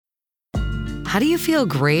How do you feel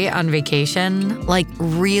great on vacation? Like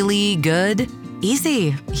really good?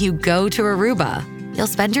 Easy. You go to Aruba. You'll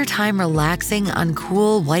spend your time relaxing on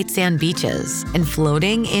cool white sand beaches and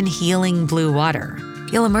floating in healing blue water.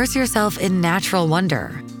 You'll immerse yourself in natural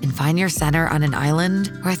wonder and find your center on an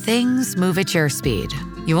island where things move at your speed.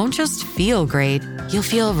 You won't just feel great, you'll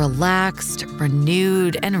feel relaxed,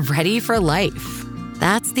 renewed, and ready for life.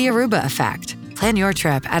 That's the Aruba effect. Plan your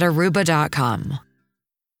trip at Aruba.com.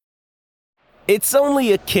 It's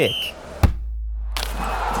only a kick,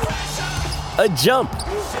 a jump,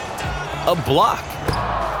 a block.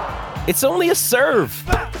 It's only a serve.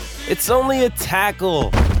 It's only a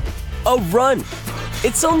tackle, a run.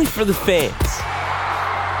 It's only for the fans.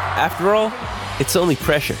 After all, it's only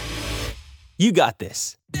pressure. You got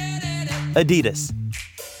this. Adidas.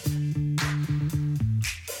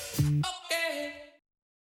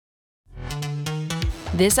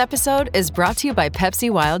 This episode is brought to you by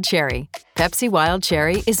Pepsi Wild Cherry. Pepsi Wild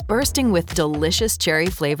Cherry is bursting with delicious cherry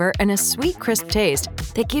flavor and a sweet, crisp taste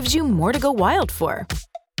that gives you more to go wild for.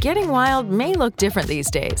 Getting wild may look different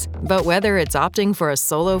these days, but whether it's opting for a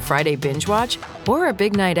solo Friday binge watch or a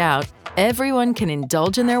big night out, everyone can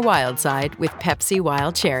indulge in their wild side with Pepsi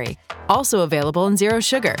Wild Cherry. Also available in Zero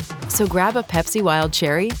Sugar. So grab a Pepsi Wild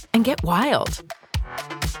Cherry and get wild.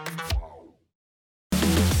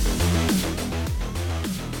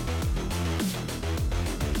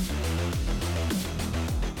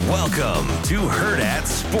 Welcome to Hurrdat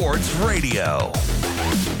Sports Radio.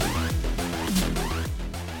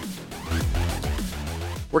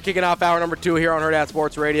 We're kicking off hour number 2 here on Hurrdat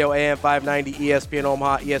Sports Radio, AM 590, ESPN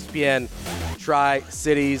Omaha, ESPN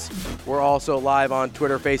Tri-Cities. We're also live on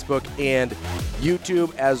Twitter, Facebook, and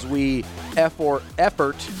YouTube as we effort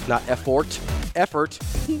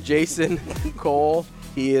Jason Cole.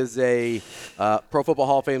 He is a Pro Football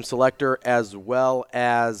Hall of Fame selector as well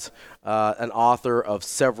as an author of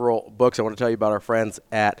several books. I want to tell you about our friends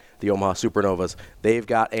at the Omaha Supernovas. They've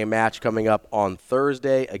got a match coming up on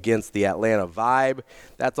Thursday against the Atlanta Vibe.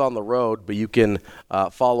 That's on the road, but you can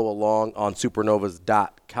follow along on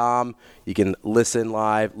supernovas.com. You can listen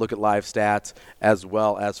live, look at live stats, as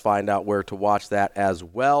well as find out where to watch that as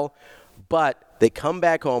well. But they come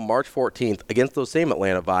back home March 14th against those same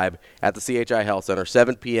Atlanta Vibe at the CHI Health Center,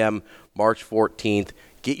 7 p.m. March 14th.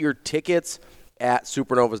 Get your tickets at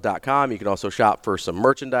supernovas.com. You can also shop for some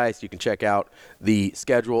merchandise. You can check out the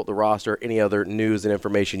schedule, the roster, any other news and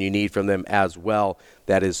information you need from them as well.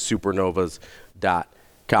 That is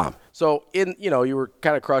supernovas.com. So, you were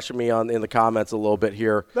kind of crushing me in the comments a little bit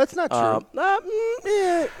here. That's not true. A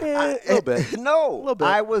little bit. No, a little bit.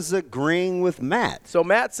 I was agreeing with Matt. So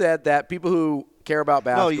Matt said that people who care about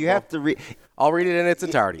basketball. No, you have to read. I'll read it in its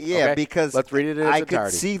entirety. Yeah, okay? because let's read it in its entirety. I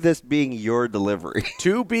could see this being your delivery.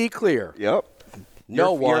 To be clear. Yep.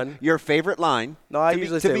 Your favorite line. No, I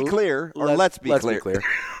usually say to be clear or let's be clear.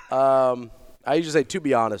 I usually say to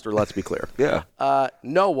be honest or let's be clear. Yeah.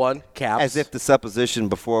 No one caps. As if the supposition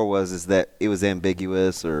before is that it was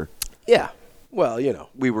ambiguous or. Yeah. Well,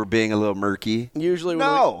 we were being a little murky. Usually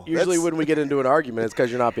when we get into an argument, it's because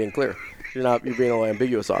you're not being clear. You're being a little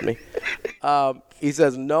ambiguous on me. He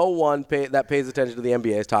says no one that pays attention to the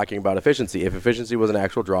NBA is talking about efficiency. If efficiency was an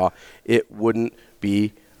actual draw, it wouldn't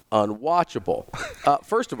be unwatchable.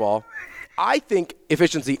 First of all, I think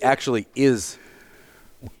efficiency actually is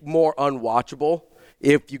more unwatchable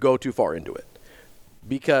if you go too far into it.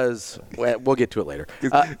 Because we'll get to it later.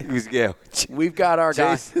 Yeah, we've got our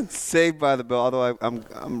guy saved by the bell. Although I'm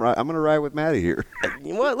going to ride with Matty here.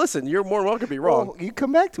 Well, listen, you're more than welcome to be wrong. Well, you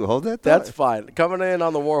come back to it. Hold that thought. That's fine. Coming in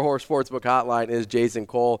on the Warhorse Sportsbook Hotline is Jason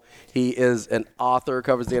Cole. He is an author,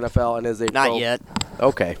 covers the NFL, and is a Not yet.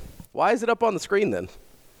 Okay. Why is it up on the screen then?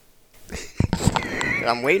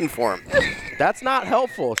 I'm waiting for him. That's not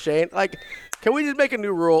helpful, Shane. Can we just make a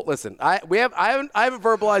new rule? Listen, I haven't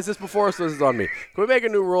verbalized this before, so this is on me. Can we make a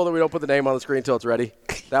new rule that we don't put the name on the screen until it's ready?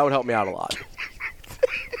 That would help me out a lot.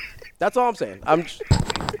 That's all I'm saying.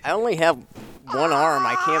 I only have one arm.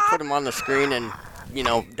 I can't put him on the screen and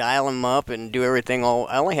dial him up and do everything.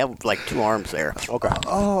 I only have 2 arms there. Okay.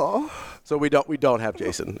 Oh. So we don't have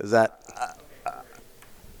Jason. Is that?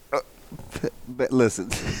 But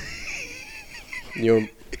listen. You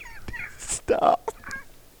stop.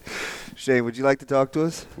 Shane, would you like to talk to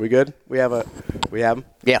us? We good? We have him?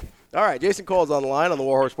 Yeah. All right, Jason Cole's on the line on the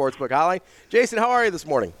Warhorse Sportsbook Hotline. Jason, how are you this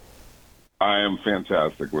morning? I am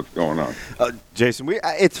fantastic. What's going on? Jason,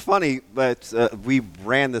 it's funny, but we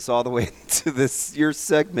ran this all the way into your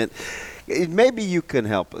segment. Maybe you can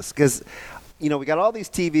help us because we got all these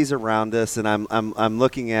TVs around us, and I'm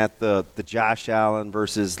looking at the Josh Allen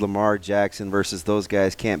versus Lamar Jackson versus those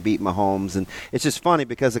guys can't beat Mahomes, and it's just funny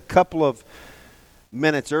because a couple of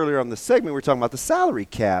minutes earlier on the segment, we were talking about the salary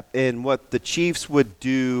cap and what the Chiefs would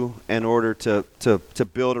do in order to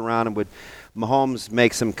build around, and would Mahomes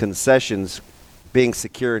make some concessions being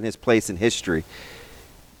secure in his place in history.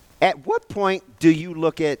 At what point do you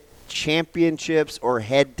look at championships or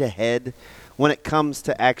head-to-head when it comes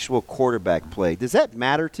to actual quarterback play? Does that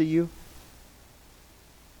matter to you?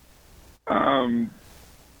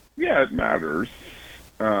 Yeah, it matters.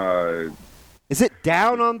 Is it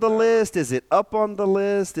down on the list? Is it up on the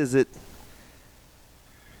list? Is it?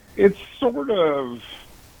 It's sort of.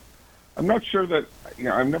 I'm not sure that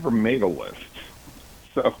I've never made a list,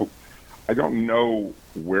 so I don't know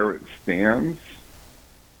where it stands.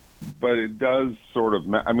 But it does sort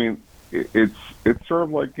of. I mean, it's sort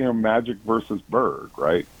of like Magic versus Bird,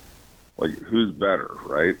 right? Like who's better,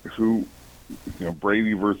 right? Who,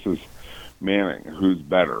 Brady versus Manning, who's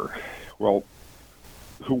better? Well,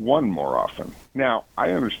 who won more often? Now,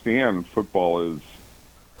 I understand football is,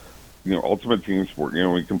 ultimate team sport.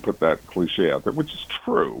 We can put that cliche out there, which is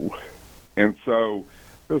true. And so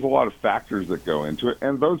there's a lot of factors that go into it.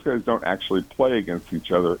 And those guys don't actually play against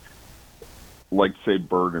each other like, say,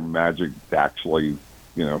 Bird and Magic actually,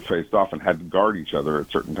 faced off and had to guard each other at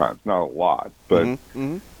certain times. Not a lot, but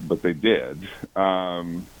but they did. But,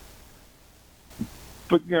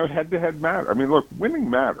 head-to-head matters. I mean, look, winning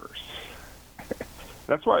matters.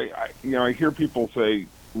 That's why I hear people say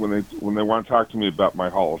when they want to talk to me about my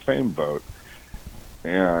Hall of Fame vote,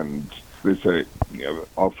 and they say,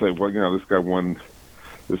 I'll say, well, this guy won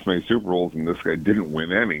this many Super Bowls and this guy didn't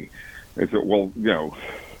win any. They say, well,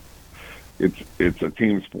 it's a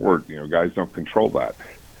team sport. Guys don't control that.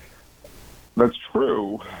 That's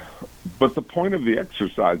true, but the point of the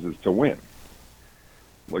exercise is to win.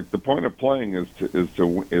 Like the point of playing is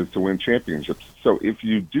to win championships. So if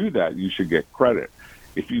you do that, you should get credit.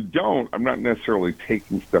 If you don't, I'm not necessarily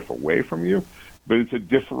taking stuff away from you, but it's a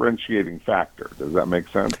differentiating factor. Does that make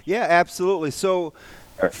sense? Yeah, absolutely. So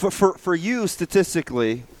for you,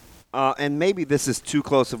 statistically, and maybe this is too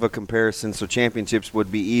close of a comparison, so championships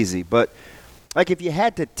would be easy, but like if you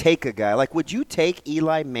had to take a guy, like would you take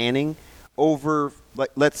Eli Manning over,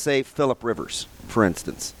 like let's say, Phillip Rivers, for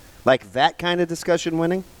instance? Like that kind of discussion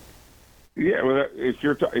winning? Yeah, well, if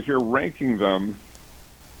you're ranking them,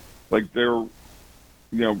 like they're,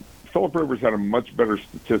 Phillip Rivers had a much better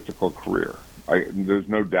statistical career. There's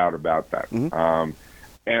no doubt about that. Mm-hmm.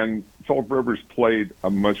 And Phillip Rivers played a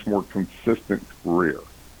much more consistent career.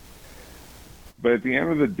 But at the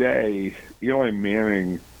end of the day, Eli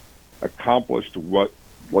Manning accomplished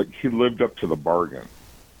he lived up to the bargain,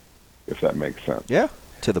 if that makes sense. Yeah,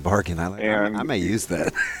 to the bargain. I may use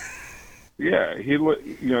that. Yeah,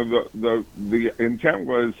 the intent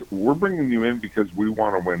was, we're bringing you in because we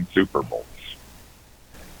want to win Super Bowls.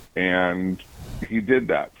 And he did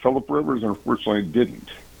that. Phillip Rivers, unfortunately, didn't.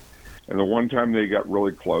 And the one time they got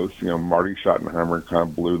really close, Marty Schottenheimer kind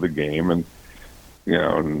of blew the game, and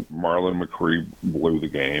and Marlon McCree blew the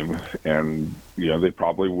game, and they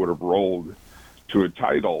probably would have rolled to a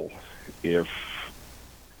title if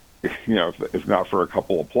not for a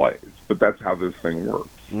couple of plays. But that's how this thing works.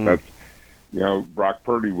 That's Brock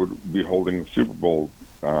Purdy would be holding the Super Bowl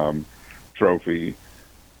trophy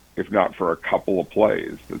if not for a couple of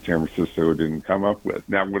plays that San Francisco didn't come up with.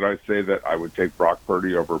 Now, would I say that I would take Brock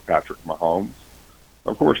Purdy over Patrick Mahomes?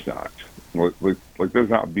 Of course not. Like does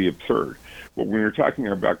not be absurd. But when you're talking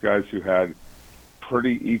about guys who had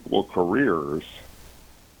pretty equal careers,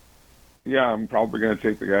 yeah, I'm probably going to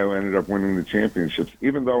take the guy who ended up winning the championships,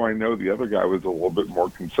 even though I know the other guy was a little bit more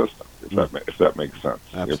consistent. If that makes sense.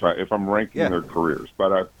 Absolutely. If I'm ranking their careers,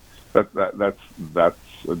 but that's a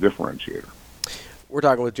differentiator. We're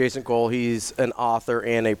talking with Jason Cole. He's an author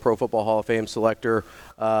and a Pro Football Hall of Fame selector.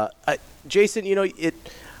 Jason,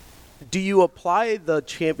 do you apply the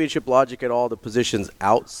championship logic at all to positions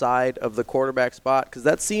outside of the quarterback spot? Because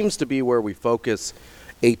that seems to be where we focus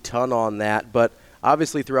a ton on that. But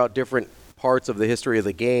obviously throughout different parts of the history of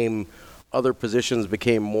the game, other positions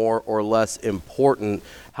became more or less important.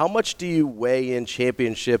 How much do you weigh in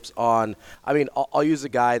championships on? I mean, I'll use a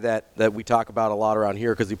guy that we talk about a lot around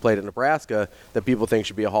here because he played in Nebraska that people think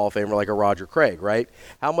should be a Hall of Famer, like a Roger Craig, right?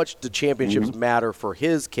 How much do championships matter for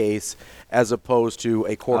his case as opposed to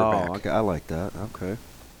a quarterback? Oh, okay. I like that. Okay.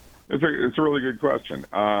 It's a really good question.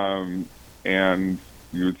 And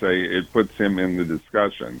you would say it puts him in the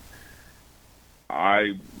discussion.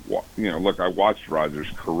 I watched Rodgers'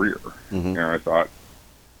 career, and I thought,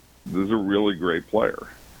 this is a really great player.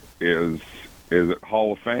 Is it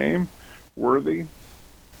Hall of Fame worthy?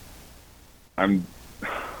 I'm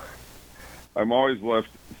always left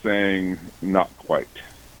saying not quite.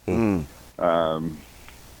 And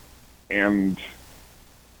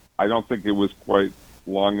I don't think it was quite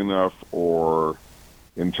long enough, or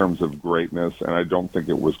in terms of greatness, and I don't think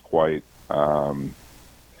it was quite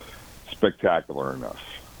spectacular enough.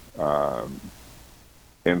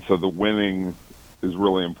 And so the winning is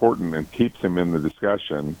really important and keeps him in the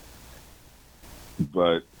discussion,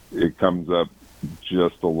 but it comes up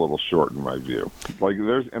just a little short in my view. Like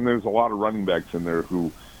there's a lot of running backs in there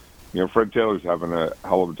who, Fred Taylor's having a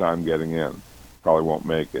hell of a time getting in. Probably won't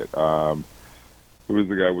make it. Who is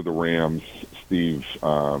the guy with the Rams? Steven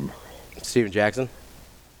Jackson.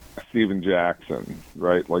 Steven Jackson,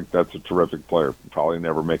 right? Like that's a terrific player. Probably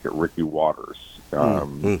never make it. Ricky Waters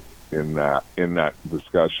in that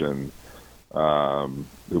discussion,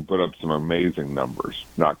 who put up some amazing numbers.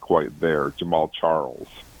 Not quite there. Jamal Charles,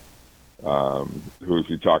 who, if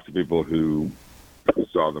you talk to people who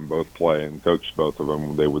saw them both play and coached both of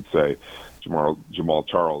them, they would say Jamal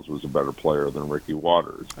Charles was a better player than Ricky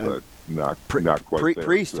Waters, but not quite there.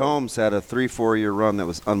 Priest Holmes had a 3-4 year run that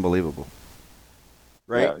was unbelievable.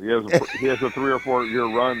 Right? Yeah, he has a 3 or 4 year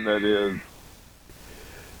run that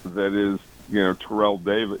is Terrell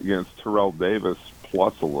Davis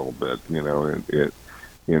plus a little bit,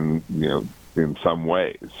 in some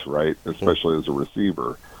ways, right? Especially as a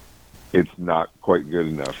receiver, it's not quite good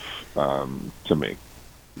enough to me.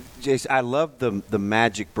 Jace, I love the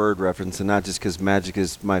Magic Bird reference, and not just because Magic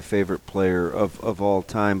is my favorite player of all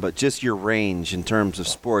time, but just your range in terms of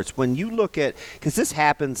sports. When you look at, because this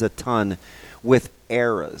happens a ton with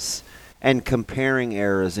eras and comparing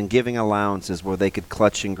eras and giving allowances where they could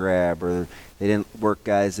clutch and grab, or they didn't work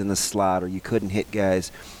guys in the slot, or you couldn't hit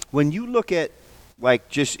guys. When you look at, like,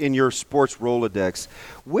 just in your sports Rolodex,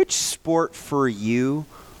 which sport for you,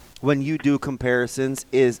 when you do comparisons,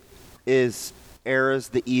 is eras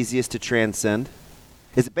the easiest to transcend?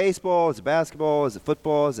 Is it baseball? Is it basketball? Is it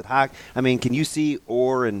football? Is it hockey? I mean, can you see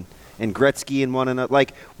Orr and Gretzky in one another?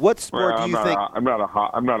 Like, what sport do you think? I'm not a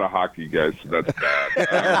hockey guy, so that's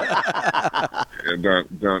bad.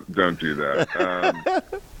 Don't do that.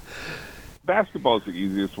 Basketball is the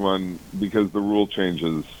easiest one because the rule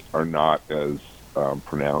changes are not as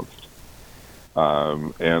pronounced,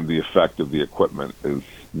 and the effect of the equipment is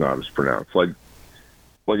not as pronounced. Like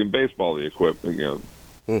in baseball, the equipment,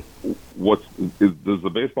 does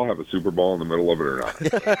the baseball have a Super Bowl in the middle of it or not?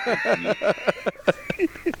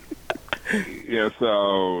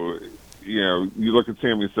 So, you look at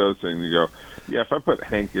Sammy Sosa and you go, yeah, if I put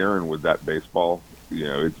Hank Aaron with that baseball,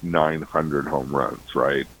 it's 900 home runs,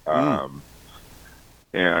 right?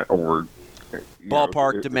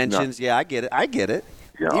 Ballpark dimensions. Yeah, I get it.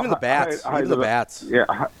 Even the bats. Bats.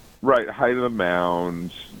 Yeah, right. Height of the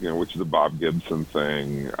mound, which is a Bob Gibson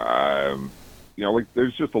thing.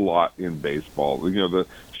 There's just a lot in baseball. The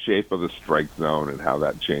shape of the strike zone and how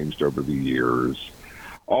that changed over the years.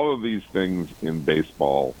 All of these things in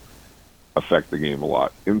baseball affect the game a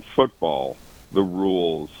lot. In football, the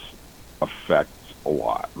rules affect a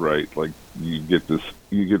lot, right? Like you get this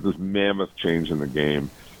mammoth change in the game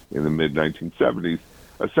in the mid 1970s,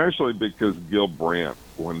 essentially because Gil Brandt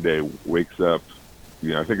one day wakes up.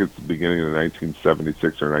 I think it's the beginning of the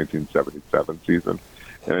 1976 or 1977 season,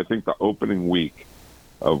 and I think the opening week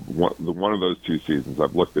of one of those two seasons,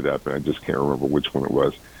 I've looked it up and I just can't remember which one it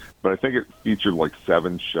was, but I think it featured like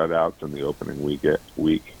 7 shutouts in the opening week,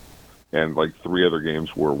 and like 3 other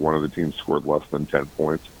games where one of the teams scored less than 10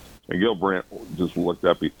 points. And Gil Brandt just looked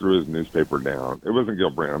up. He threw his newspaper down. It wasn't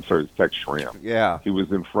Gil Brandt. I'm sorry, it's Tex Schramm. Yeah, he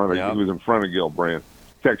was in front of Gil Brandt.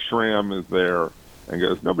 Tex Schramm is there and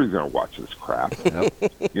goes, nobody's going to watch this crap,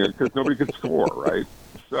 because nobody could score, right?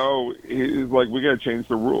 So he's like, we got to change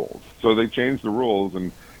the rules. So they changed the rules,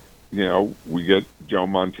 and we get Joe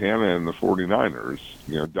Montana and the 49ers,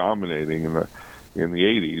 dominating in the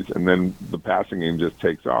 80s, and then the passing game just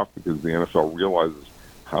takes off because the NFL realizes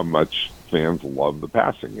how much fans love the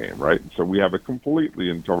passing game, right? So we have a completely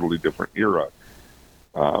and totally different era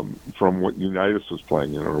from what Unitas was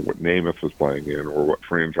playing in, or what Namath was playing in, or what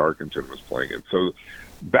Fran Tarkenton was playing in. So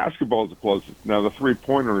basketball is the closest. Now, the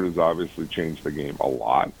three-pointer has obviously changed the game a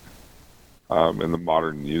lot in the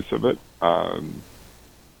modern use of it.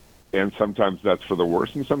 And sometimes that's for the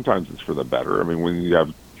worse, and sometimes it's for the better. I mean, when you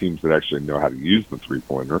have teams that actually know how to use the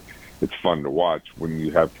three-pointer, it's fun to watch. When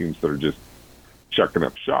you have teams that are just chucking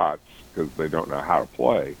up shots because they don't know how to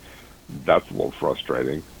play, that's a little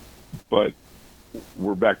frustrating. But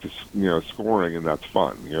we're back to scoring, and that's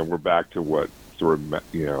fun. We're back to what sort of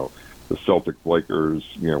the Celtic Lakers,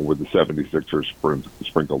 with the 76ers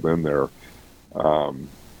sprinkled in there.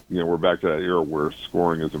 We're back to that era where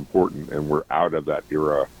scoring is important, and we're out of that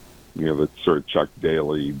era, the sort of Chuck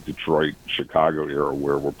Daly, Detroit, Chicago era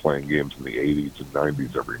where we're playing games in the 80s and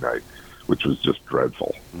 90s every night. which was just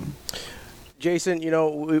dreadful. Jason,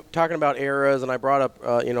 we're talking about eras, and I brought up,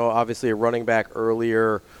 obviously a running back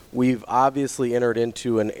earlier. We've obviously entered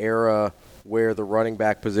into an era where the running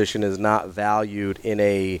back position is not valued in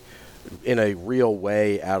a real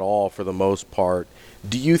way at all for the most part.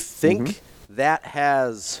 Do you think that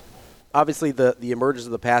has – obviously the emergence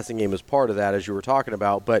of the passing game is part of that, as you were talking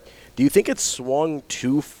about, but do you think it's swung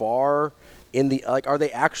too far in the – are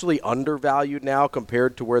they actually undervalued now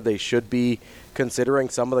compared to where they should be, considering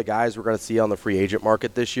some of the guys we're going to see on the free agent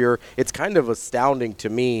market this year? It's kind of astounding to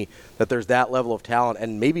me that there's that level of talent,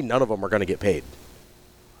 and maybe none of them are going to get paid.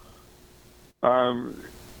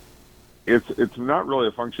 It's not really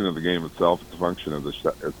a function of the game itself. It's a function of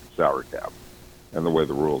the salary cap and the way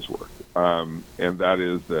the rules work. And that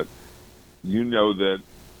is that that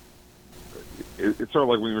it's sort of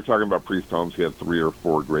like when you were talking about Priest Holmes, he had 3 or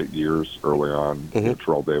 4 great years early on.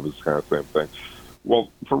 Terrell Davis, kind of same thing. Well,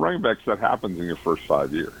 for running backs, that happens in your first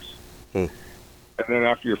 5 years. And then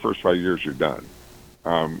after your first 5 years, you're done.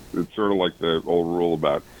 It's sort of like the old rule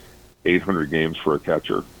about 800 games for a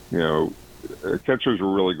catcher. Catchers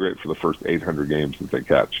are really great for the first 800 games that they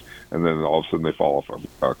catch, and then all of a sudden they fall off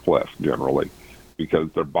a cliff, generally,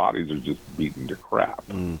 because their bodies are just beaten to crap,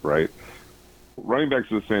 right? Running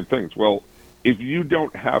backs are the same things. Well, if you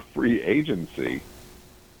don't have free agency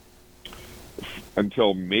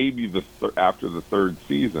until maybe after the 3rd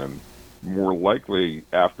season, more likely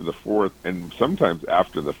after the 4th, and sometimes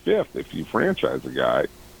after the 5th, if you franchise a guy,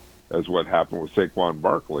 as what happened with Saquon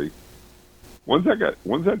Barkley, when's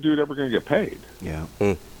that dude ever going to get paid? Yeah.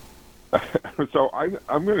 So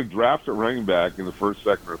I'm going to draft a running back in the 1st,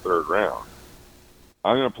 2nd, or 3rd round.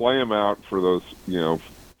 I'm going to play him out for those,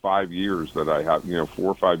 5 years that I have, 4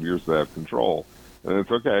 or 5 years that I have control. And it's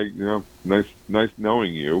okay, nice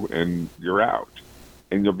knowing you, and you're out.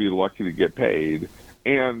 And you'll be lucky to get paid.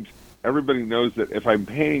 And everybody knows that if I'm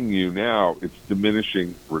paying you now, it's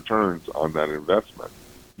diminishing returns on that investment,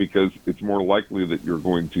 because it's more likely that you're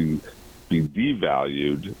going to be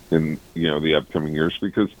devalued in the upcoming years,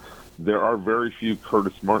 because there are very few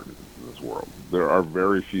Curtis Martins in this world. There are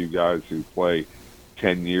very few guys who play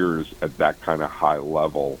 10 years at that kind of high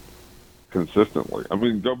level consistently. I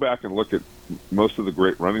mean, go back and look at most of the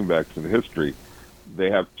great running backs in history. They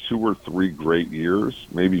have 2 or 3 great years,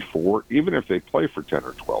 maybe 4, even if they play for 10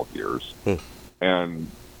 or 12 years. And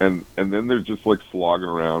then they're just like slogging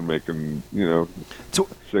around making,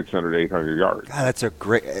 600, 800 yards. God, that's a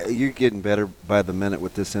great – you're getting better by the minute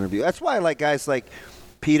with this interview. That's why I like guys like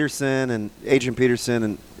Peterson and Adrian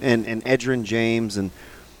Peterson and Edgerrin James and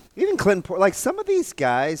even Clinton Porter. Like, some of these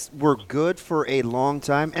guys were good for a long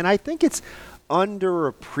time, and I think it's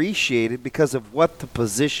underappreciated because of what the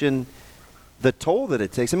position – the toll that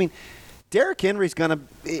it takes. I mean, Derrick Henry's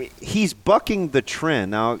he's bucking the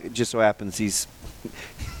trend. Now, it just so happens he's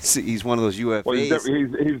one of those UFAs. Well,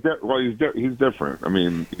 he's different. I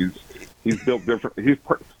mean, he's built different.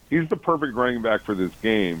 He's the perfect running back for this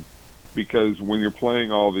game, because when you're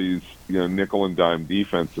playing all these nickel and dime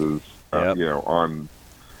defenses, and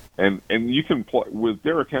you can play with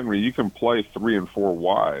Derrick Henry, you can play 3 and 4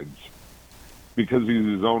 wides because he's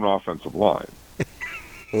his own offensive line.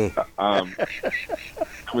 I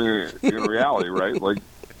mean, in reality, right? Like,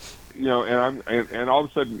 and all of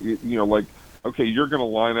a sudden, okay, you're going to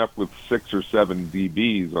line up with 6 or 7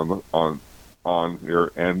 DBs on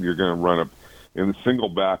here, and you're going to run up in the single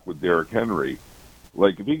back with Derrick Henry.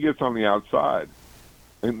 Like, if he gets on the outside,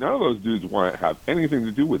 and none of those dudes want to have anything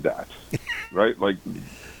to do with that, right? Like,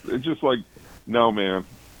 it's just like, no, man.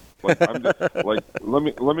 Like,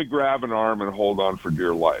 let me grab an arm and hold on for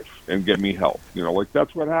dear life and get me help.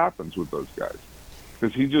 That's what happens with those guys,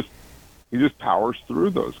 because he just powers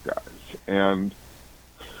through those guys. And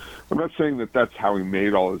I'm not saying that that's how he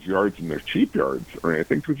made all his yards and their cheap yards or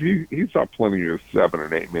anything, because he saw plenty of 7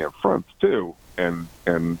 and 8 man fronts too, and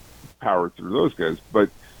powered through those guys.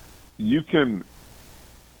 But you can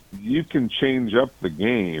change up the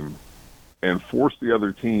game and force the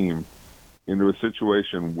other team into a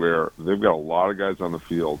situation where they've got a lot of guys on the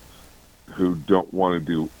field who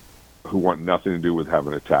want nothing to do with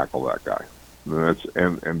having to tackle that guy.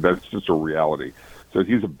 And that's just a reality. So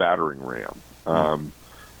he's a battering ram.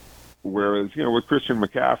 Whereas, with Christian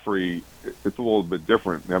McCaffrey, it's a little bit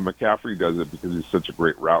different. Now, McCaffrey does it because he's such a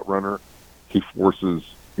great route runner. He forces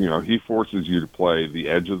you to play the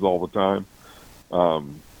edges all the time,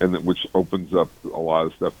 which opens up a lot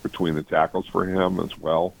of stuff between the tackles for him as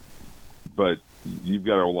well. But you've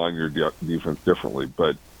got to align your defense differently.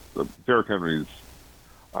 But Derrick Henry's,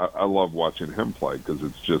 I love watching him play, because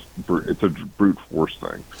it's a brute force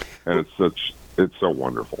thing, and it's so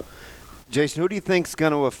wonderful. Jason, who do you think is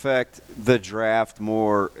going to affect the draft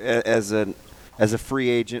more as a free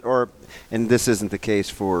agent, and this isn't the case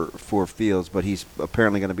for Fields, but he's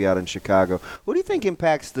apparently going to be out in Chicago. Who do you think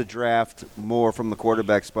impacts the draft more from the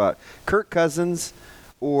quarterback spot, Kirk Cousins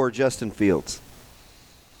or Justin Fields?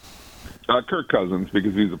 Kirk Cousins,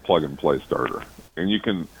 because he's a plug-and-play starter. And you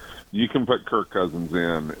can put Kirk Cousins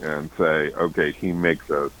in and say, okay, he makes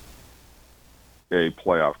us a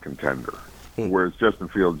playoff contender. Whereas Justin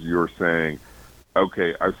Fields, you're saying,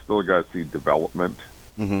 okay, I've still got to see development.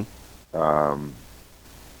 Mm-hmm.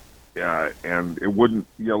 Yeah, and it wouldn't,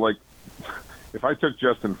 like, if I took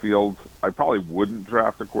Justin Fields, I probably wouldn't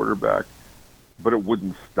draft a quarterback, but it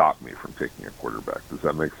wouldn't stop me from taking a quarterback. Does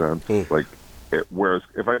that make sense? Whereas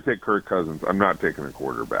if I take Kirk Cousins, I'm not taking a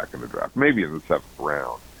quarterback in the draft. Maybe in the 7th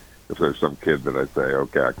round, if there's some kid that I say,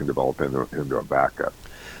 okay, I can develop into a backup.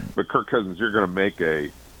 But Kirk Cousins, you're going to make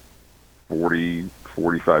a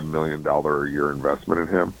 $45 million a year investment in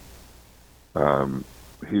him.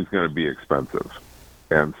 He's going to be expensive.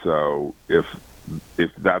 And so if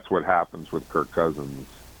that's what happens with Kirk Cousins,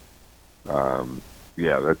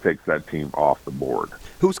 that takes that team off the board.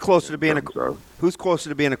 Who's closer to being a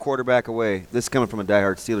quarterback away? This is coming from a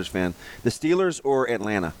diehard Steelers fan. The Steelers or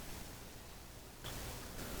Atlanta?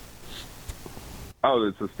 Oh,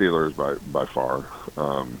 it's the Steelers by far.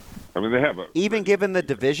 They have even given the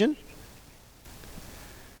division.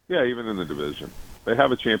 Yeah, even in the division, they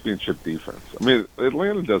have a championship defense.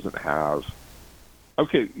 Atlanta doesn't have.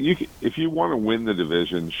 Okay, if you want to win the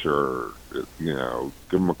division, sure, give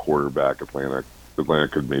them a quarterback. Atlanta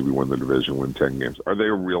could maybe win the division, win 10 games. Are they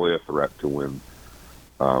really a threat to win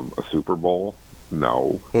a Super Bowl?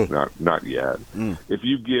 No, not yet. If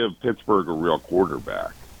you give Pittsburgh a real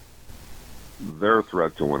quarterback, they're a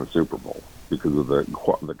threat to win a Super Bowl because of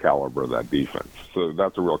the caliber of that defense. So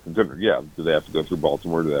that's a real contender. Yeah, do they have to go through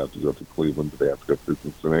Baltimore? Do they have to go through Cleveland? Do they have to go through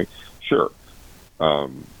Cincinnati? Sure.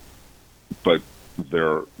 But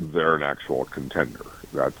they're an actual contender.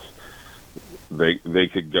 They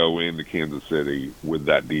could go into Kansas City with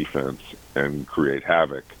that defense and create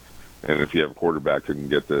havoc. And if you have a quarterback who can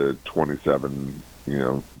get to 27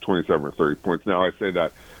 or 30 points. Now I say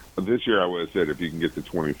that this year I would have said if you can get to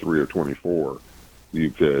 23 or 24, you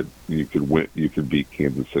could win. You could beat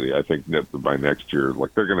Kansas City. I think that by next year,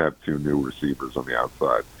 they're going to have 2 new receivers on the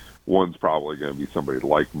outside. One's probably going to be somebody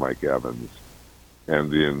like Mike Evans, and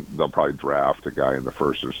then they'll probably draft a guy in the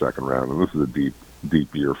 1st or 2nd round. And this is a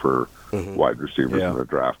deep year for wide receivers in the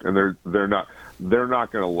draft. And they're not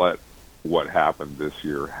going to let what happened this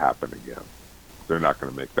year happen again. They're not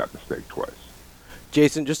going to make that mistake twice.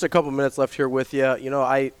 Jason, just a couple minutes left here with you.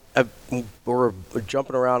 We're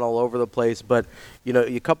jumping around all over the place, but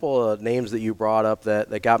a couple of names that you brought up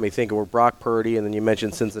that got me thinking were Brock Purdy, and then you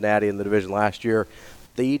mentioned Cincinnati in the division last year.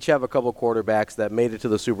 They each have a couple quarterbacks that made it to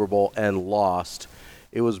the Super Bowl and lost.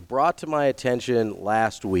 It was brought to my attention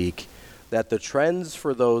last week that the trends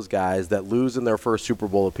for those guys that lose in their first Super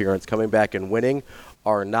Bowl appearance coming back and winning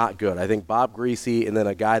are not good. I think Bob Greasy and then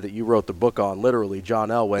a guy that you wrote the book on, literally, John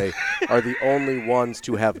Elway, are the only ones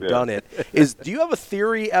to have done it. Do you have a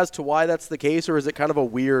theory as to why that's the case, or is it kind of a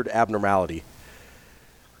weird abnormality?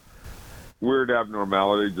 Weird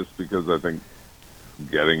abnormality just because I think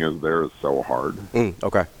getting us there is so hard.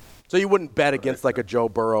 Okay. So you wouldn't bet against a Joe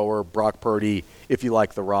Burrow or Brock Purdy if you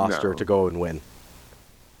like the roster to go and win?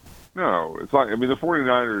 No. It's like, the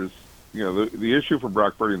 49ers, the issue for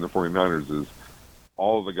Brock Purdy and the 49ers is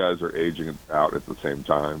all of the guys are aging out at the same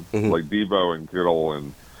time. Like Debo and Kittle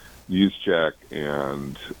and Juszczyk,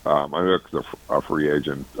 and I know it's a free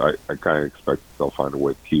agent. I kind of expect they'll find a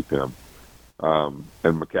way to keep him. And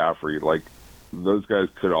McCaffrey, those guys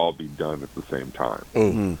could all be done at the same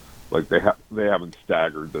time. They haven't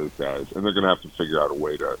staggered those guys, and they're going to have to figure out a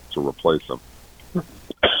way to replace them.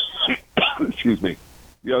 Excuse me.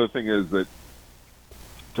 The other thing is that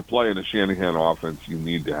to play in a Shanahan offense, you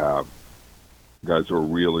need to have guys who are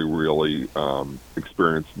really, really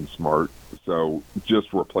experienced and smart. So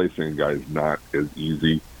just replacing a guy is not as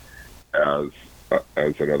easy as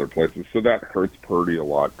at other places. So that hurts Purdy a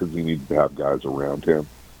lot because he needs to have guys around him.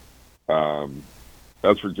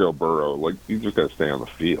 As for Joe Burrow, he's just got to stay on the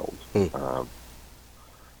field.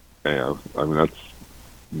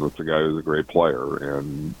 That's a guy who's a great player,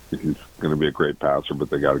 and he's going to be a great passer, but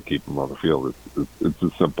they got to keep him on the field. It's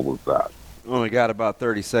as simple as that. Only got about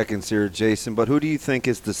 30 seconds here, Jason, but who do you think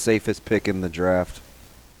is the safest pick in the draft?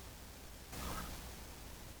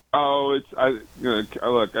 I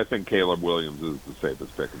think Caleb Williams is the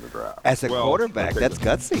safest pick in the draft. As a quarterback, that's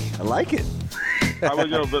gutsy. I like it. I would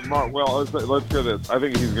go a bit more. Well, let's go this. I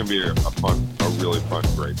think he's going to be a really fun,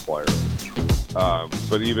 great player.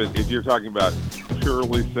 But even if you're talking about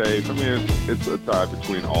purely safe, I mean, it's a tie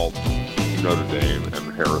between Alt from Notre Dame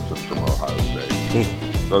and Harrison from Ohio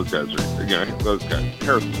State. Those guys are,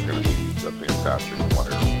 Harrison's going to be a fantastic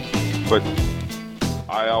player. But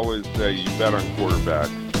I always say you bet on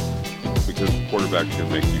quarterbacks because quarterbacks can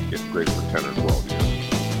make you get great for 10 or 12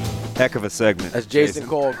 years. Heck of a segment. That's Jason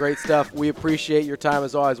Cole. Great stuff. We appreciate your time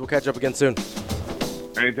as always. We'll catch up again soon.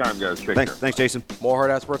 Anytime, guys. Take care. Thanks, Jason. More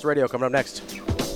Herd Out Sports Radio coming up next.